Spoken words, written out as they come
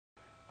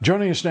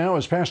Joining us now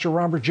is Pastor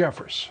Robert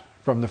Jeffress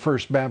from the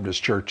First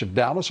Baptist Church of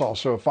Dallas,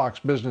 also a Fox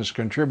Business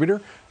contributor,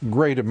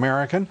 great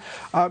American.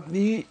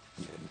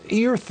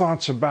 Your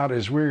thoughts about,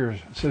 as we're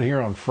sitting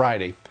here on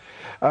Friday,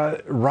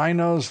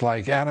 rhinos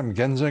like Adam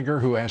Genzinger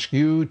who ask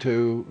you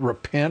to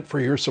repent for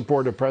your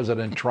support of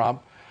President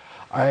Trump,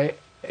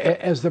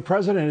 as the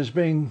president is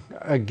being,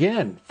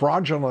 again,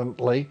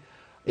 fraudulently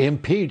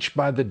impeached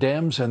by the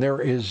Dems, and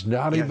there is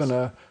not even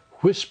a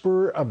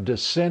whisper of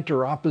dissent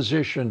or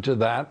opposition to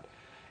that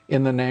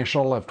in the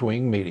national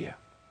left-wing media.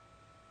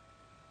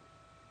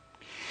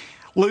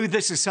 Lou,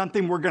 this is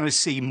something we're going to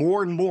see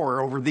more and more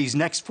over these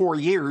next 4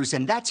 years,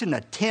 and that's an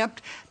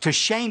attempt to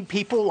shame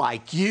people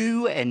like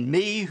you and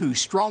me who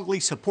strongly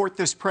support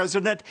this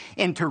president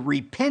into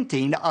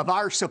repenting of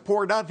our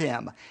support of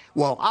him.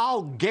 Well,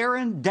 I'll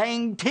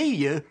guarantee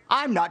you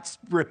I'm not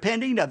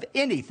repenting of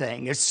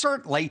anything. It's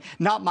certainly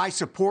not my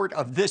support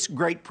of this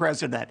great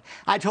president.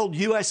 I told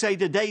USA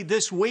Today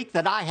this week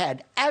that I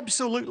had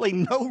absolutely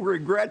no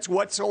regrets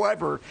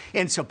whatsoever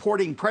in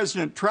supporting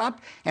President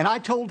Trump, and I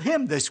told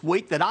him this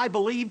week that I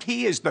believed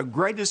he is the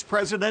greatest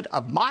president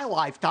of my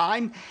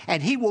lifetime,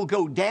 and he will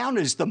go down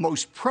as the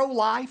most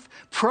pro-life,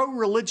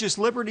 pro-religious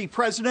liberty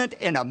president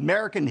in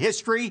American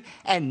history,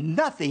 and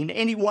nothing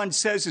anyone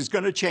says is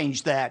going to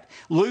change that.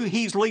 Lou,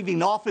 he's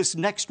leaving office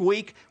next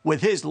week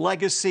with his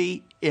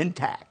legacy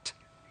intact.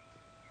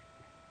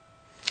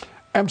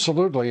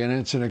 Absolutely, and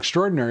it's an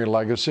extraordinary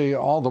legacy,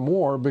 all the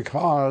more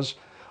because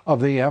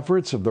of the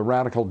efforts of the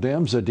radical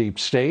Dems, the deep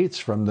states,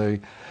 from the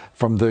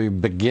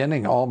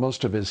beginning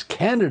almost of his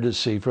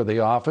candidacy for the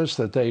office,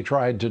 that they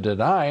tried to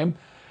deny him,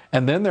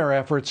 and then their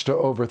efforts to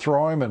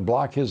overthrow him and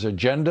block his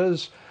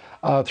agendas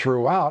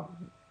throughout.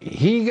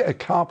 He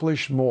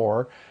accomplished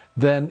more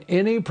than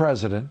any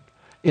president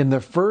in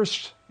the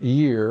first 3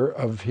 years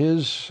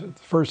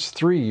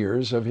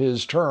of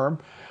his term.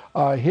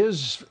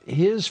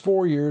 His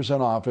 4 years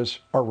in office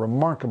are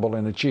remarkable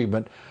in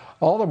achievement,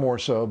 all the more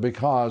so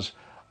because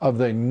of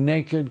the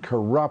naked,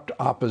 corrupt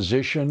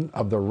opposition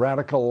of the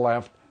radical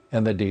left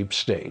and the deep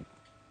state.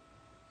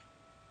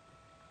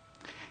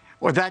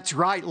 Well, that's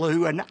right,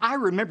 Lou. And I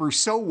remember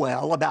so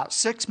well, about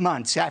 6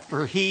 months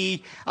after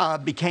he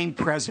became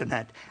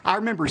president, I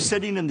remember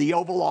sitting in the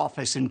Oval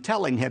Office and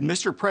telling him,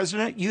 Mr.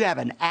 President, you have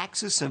an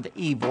axis of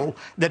evil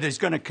that is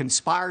going to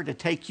conspire to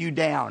take you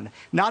down.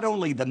 Not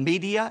only the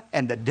media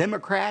and the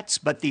Democrats,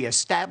 but the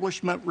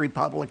establishment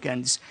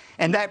Republicans.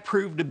 And that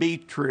proved to be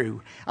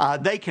true.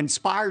 They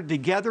conspired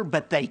together,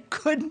 but they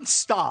couldn't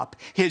stop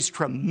his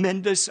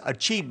tremendous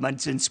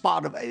achievements in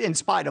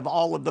spite of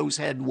all of those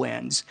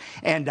headwinds.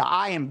 And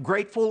I am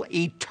grateful,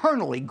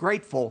 eternally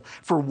grateful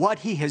for what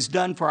he has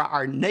done for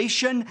our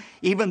nation.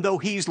 Even though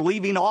he's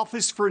leaving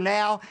office for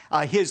now,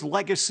 his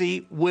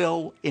legacy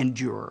will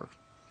endure.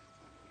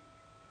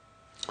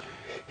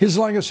 His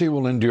legacy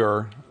will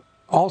endure.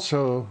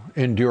 Also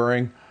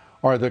enduring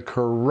are the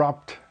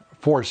corrupt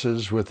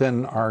forces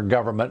within our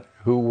government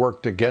who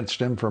worked against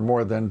him for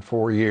more than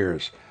 4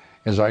 years.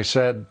 As I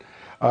said,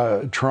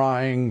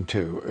 trying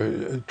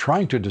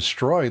to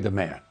destroy the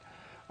man,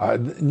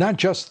 not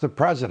just the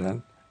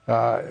president,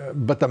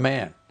 but the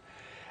man.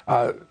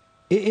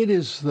 It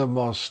is the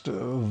most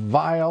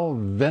vile,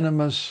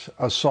 venomous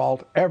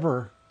assault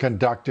ever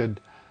conducted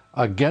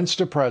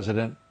against a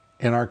president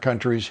in our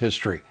country's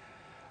history,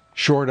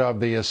 short of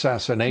the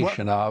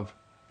assassination of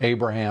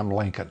Abraham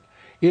Lincoln.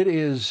 It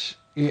is,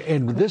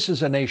 and this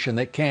is a nation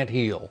that can't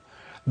heal,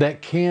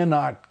 that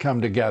cannot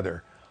come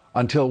together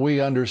until we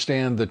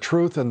understand the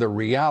truth and the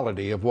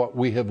reality of what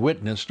we have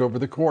witnessed over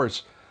the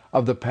course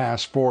of the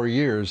past 4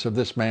 years of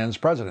this man's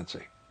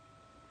presidency.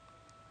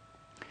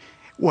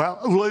 Well,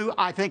 Lou,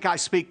 I think I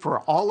speak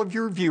for all of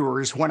your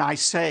viewers when I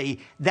say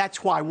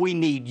that's why we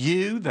need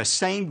you, the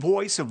same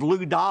voice of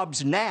Lou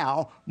Dobbs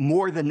now,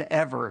 more than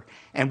ever.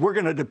 And we're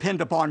going to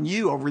depend upon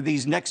you over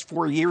these next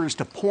 4 years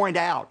to point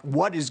out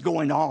what is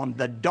going on,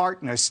 the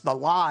darkness, the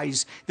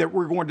lies that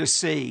we're going to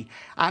see.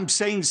 I'm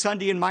saying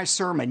Sunday in my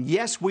sermon,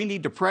 yes, we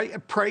need to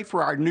pray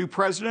for our new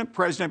president,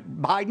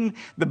 President Biden.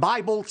 The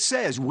Bible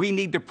says we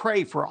need to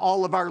pray for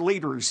all of our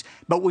leaders,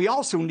 but we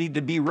also need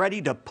to be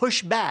ready to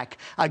push back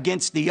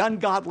against the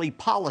ungodly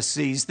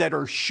policies that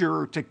are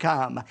sure to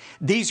come.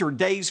 These are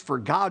days for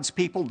God's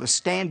people to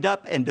stand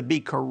up and to be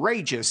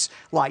courageous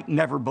like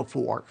never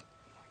before.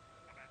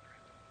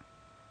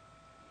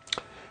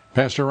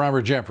 Pastor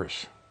Robert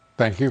Jeffress,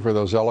 thank you for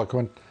those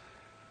eloquent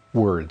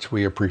words.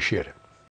 We appreciate it.